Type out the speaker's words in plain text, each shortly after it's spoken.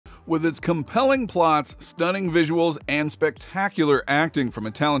With its compelling plots, stunning visuals, and spectacular acting from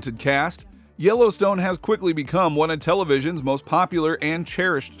a talented cast, Yellowstone has quickly become one of television's most popular and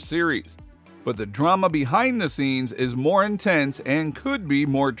cherished series. But the drama behind the scenes is more intense and could be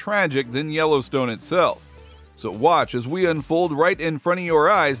more tragic than Yellowstone itself. So watch as we unfold right in front of your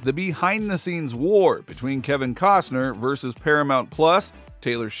eyes the behind-the-scenes war between Kevin Costner versus Paramount Plus,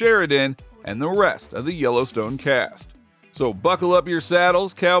 Taylor Sheridan, and the rest of the Yellowstone cast. So buckle up your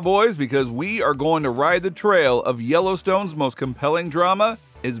saddles, cowboys, because we are going to ride the trail of Yellowstone's most compelling drama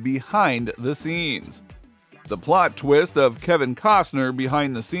is behind the scenes. The plot twist of Kevin Costner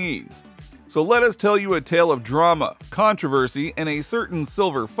behind the scenes. So let us tell you a tale of drama, controversy, and a certain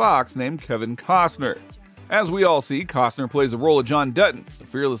silver fox named Kevin Costner. As we all see, Costner plays the role of John Dutton, the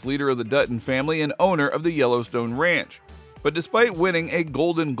fearless leader of the Dutton family and owner of the Yellowstone Ranch. But despite winning a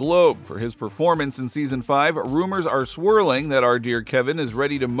Golden Globe for his performance in Season 5, rumors are swirling that our dear Kevin is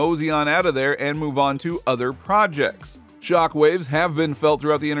ready to mosey on out of there and move on to other projects. Shockwaves have been felt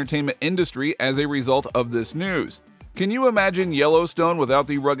throughout the entertainment industry as a result of this news. Can you imagine Yellowstone without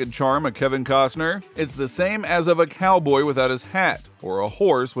the rugged charm of Kevin Costner? It's the same as of a cowboy without his hat, or a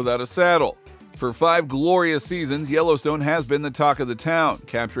horse without a saddle. For 5 glorious seasons, Yellowstone has been the talk of the town,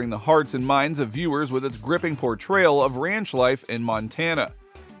 capturing the hearts and minds of viewers with its gripping portrayal of ranch life in Montana.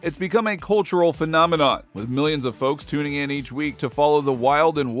 It's become a cultural phenomenon, with millions of folks tuning in each week to follow the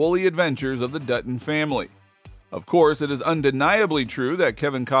wild and woolly adventures of the Dutton family. Of course, it is undeniably true that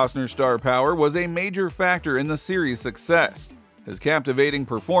Kevin Costner's star power was a major factor in the series' success. His captivating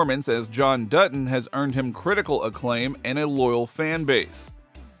performance as John Dutton has earned him critical acclaim and a loyal fan base.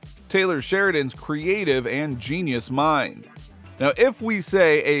 Taylor Sheridan's creative and genius mind. Now, if we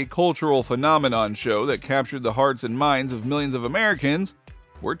say a cultural phenomenon show that captured the hearts and minds of millions of Americans,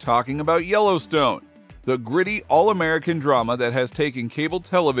 we're talking about Yellowstone, the gritty all-American drama that has taken cable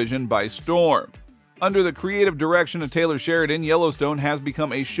television by storm. Under the creative direction of Taylor Sheridan, Yellowstone has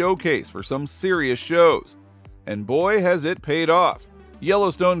become a showcase for some serious shows. And boy, has it paid off.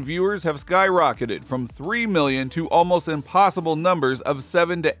 Yellowstone viewers have skyrocketed from 3 million to almost impossible numbers of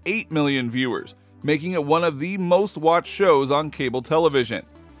 7 to 8 million viewers, making it one of the most watched shows on cable television.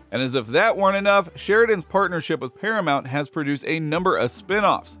 And as if that weren't enough, Sheridan's partnership with Paramount has produced a number of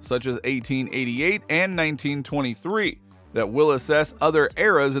spin-offs, such as 1888 and 1923, that will assess other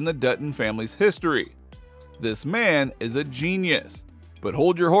eras in the Dutton family's history. This man is a genius. But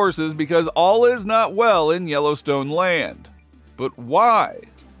hold your horses, because all is not well in Yellowstone land. But why?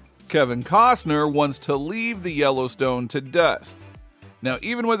 Kevin Costner wants to leave the Yellowstone to dust. Now,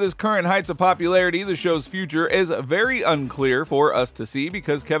 even with his current heights of popularity, the show's future is very unclear for us to see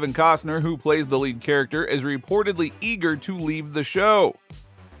because Kevin Costner, who plays the lead character, is reportedly eager to leave the show.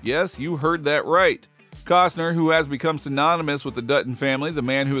 Yes, you heard that right. Costner, who has become synonymous with the Dutton family, the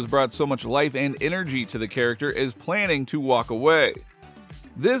man who has brought so much life and energy to the character, is planning to walk away.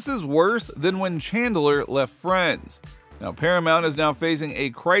 This is worse than when Chandler left Friends. Now, Paramount is now facing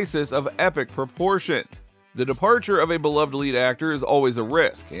a crisis of epic proportions. The departure of a beloved lead actor is always a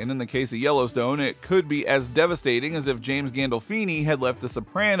risk, and in the case of Yellowstone, it could be as devastating as if James Gandolfini had left The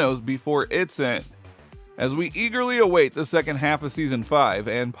Sopranos before its end. As we eagerly await the second half of Season 5,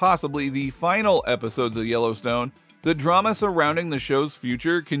 and possibly the final episodes of Yellowstone, the drama surrounding the show's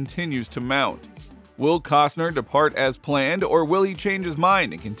future continues to mount. Will Costner depart as planned, or will he change his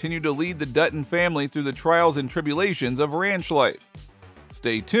mind and continue to lead the Dutton family through the trials and tribulations of ranch life?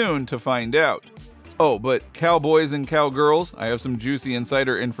 Stay tuned to find out. Oh, but cowboys and cowgirls, I have some juicy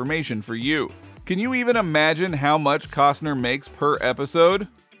insider information for you. Can you even imagine how much Costner makes per episode?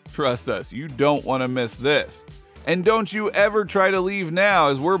 Trust us, you don't want to miss this. And don't you ever try to leave now,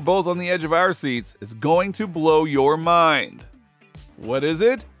 as we're both on the edge of our seats. It's going to blow your mind. What is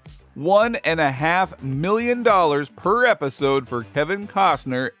it? $1.5 million per episode for Kevin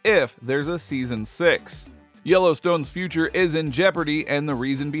Costner if there's a Season 6. Yellowstone's future is in jeopardy, and the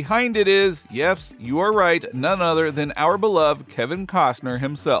reason behind it is, yes, you are right, none other than our beloved Kevin Costner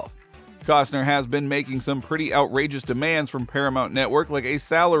himself. Costner has been making some pretty outrageous demands from Paramount Network, like a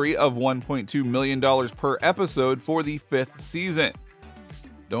salary of $1.2 million per episode for the 5th season.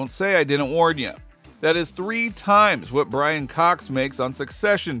 Don't say I didn't warn you. That is 3 times what Brian Cox makes on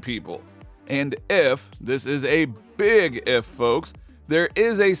Succession, people. And if, this is a big if, folks, there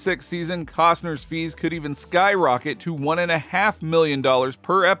is a 6th season, Costner's fees could even skyrocket to $1.5 million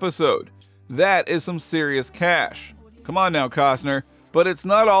per episode. That is some serious cash. Come on now, Costner. But it's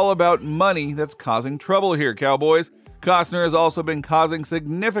not all about money that's causing trouble here, cowboys. Costner has also been causing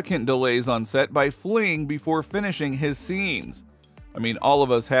significant delays on set by fleeing before finishing his scenes. I mean, all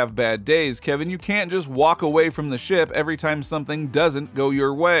of us have bad days, Kevin. You can't just walk away from the ship every time something doesn't go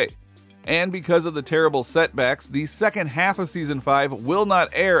your way. And because of the terrible setbacks, the second half of Season 5 will not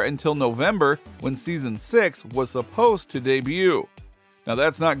air until November, when Season 6 was supposed to debut. Now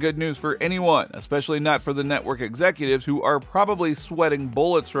that's not good news for anyone, especially not for the network executives who are probably sweating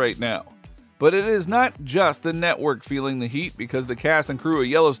bullets right now. But it is not just the network feeling the heat, because the cast and crew of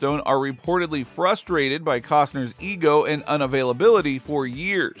Yellowstone are reportedly frustrated by Costner's ego and unavailability for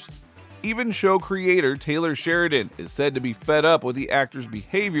years. Even show creator Taylor Sheridan is said to be fed up with the actor's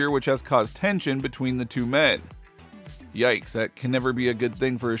behavior, which has caused tension between the two men. Yikes, that can never be a good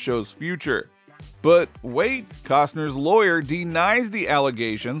thing for a show's future. But wait, Costner's lawyer denies the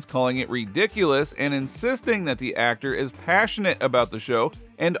allegations, calling it ridiculous and insisting that the actor is passionate about the show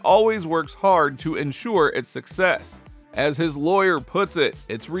and always works hard to ensure its success. As his lawyer puts it,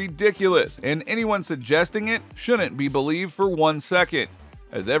 it's ridiculous, and anyone suggesting it shouldn't be believed for 1 second.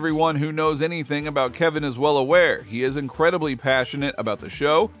 As everyone who knows anything about Kevin is well aware, he is incredibly passionate about the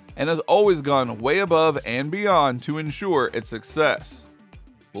show and has always gone way above and beyond to ensure its success.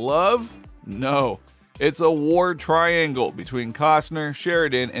 Love? No. It's a war triangle between Costner,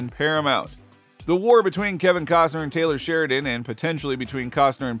 Sheridan, and Paramount. The war between Kevin Costner and Taylor Sheridan, and potentially between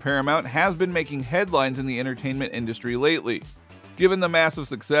Costner and Paramount, has been making headlines in the entertainment industry lately. Given the massive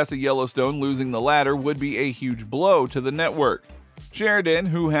success of Yellowstone, losing the latter would be a huge blow to the network. Sheridan,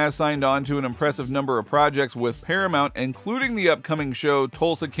 who has signed on to an impressive number of projects with Paramount, including the upcoming show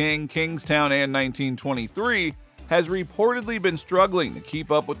Tulsa King, Kingstown, and 1923, has reportedly been struggling to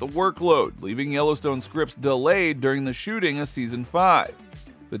keep up with the workload, leaving Yellowstone scripts delayed during the shooting of Season 5.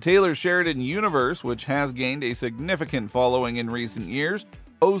 The Taylor Sheridan universe, which has gained a significant following in recent years,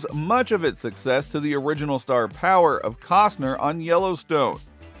 owes much of its success to the original star power of Costner on Yellowstone.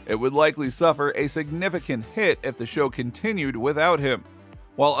 It would likely suffer a significant hit if the show continued without him.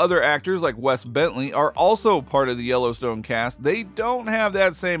 While other actors like Wes Bentley are also part of the Yellowstone cast, they don't have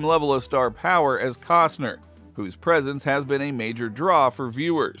that same level of star power as Costner, whose presence has been a major draw for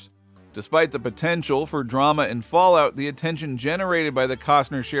viewers. Despite the potential for drama and fallout, the attention generated by the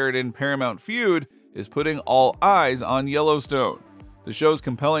Costner-Sheridan-Paramount feud is putting all eyes on Yellowstone. The show's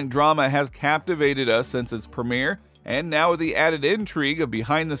compelling drama has captivated us since its premiere, and now with the added intrigue of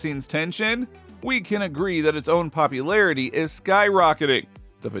behind-the-scenes tension, we can agree that its own popularity is skyrocketing.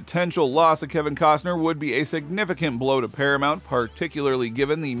 The potential loss of Kevin Costner would be a significant blow to Paramount, particularly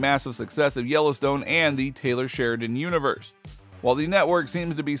given the massive success of Yellowstone and the Taylor Sheridan universe. While the network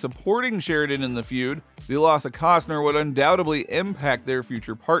seems to be supporting Sheridan in the feud, the loss of Costner would undoubtedly impact their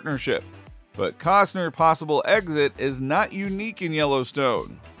future partnership. But Costner's possible exit is not unique in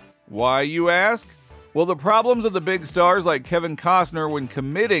Yellowstone. Why, you ask? Well, the problems of the big stars like Kevin Costner when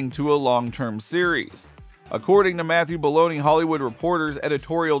committing to a long-term series. According to Matthew Bologna, Hollywood Reporter's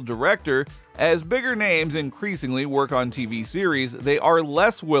editorial director, as bigger names increasingly work on TV series, they are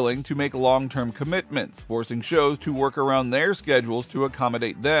less willing to make long-term commitments, forcing shows to work around their schedules to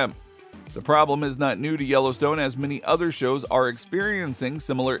accommodate them. The problem is not new to Yellowstone, as many other shows are experiencing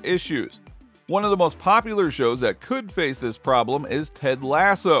similar issues. One of the most popular shows that could face this problem is Ted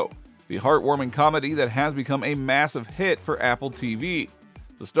Lasso, the heartwarming comedy that has become a massive hit for Apple TV.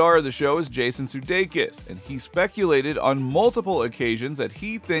 The star of the show is Jason Sudeikis, and he speculated on multiple occasions that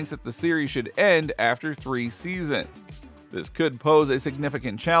he thinks that the series should end after 3 seasons. This could pose a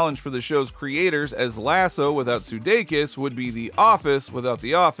significant challenge for the show's creators, as Lasso without Sudeikis would be The Office without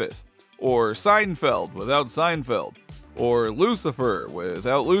The Office, or Seinfeld without Seinfeld, or Lucifer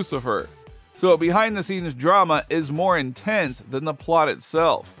without Lucifer. So behind-the-scenes drama is more intense than the plot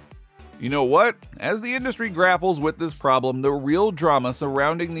itself. You know what? As the industry grapples with this problem, the real drama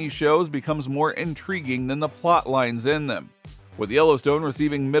surrounding these shows becomes more intriguing than the plot lines in them. With Yellowstone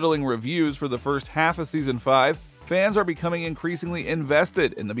receiving middling reviews for the first half of Season 5, fans are becoming increasingly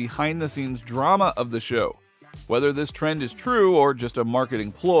invested in the behind-the-scenes drama of the show. Whether this trend is true or just a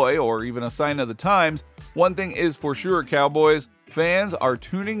marketing ploy or even a sign of the times, one thing is for sure, cowboys, fans are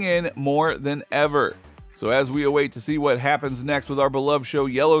tuning in more than ever. So as we await to see what happens next with our beloved show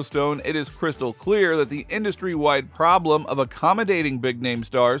Yellowstone, it is crystal clear that the industry-wide problem of accommodating big-name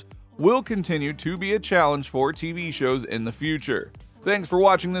stars will continue to be a challenge for TV shows in the future. Thanks for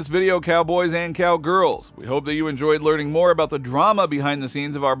watching this video, cowboys and cowgirls. We hope that you enjoyed learning more about the drama behind the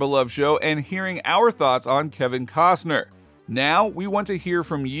scenes of our beloved show and hearing our thoughts on Kevin Costner. Now, we want to hear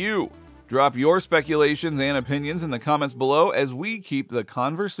from you. Drop your speculations and opinions in the comments below as we keep the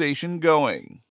conversation going.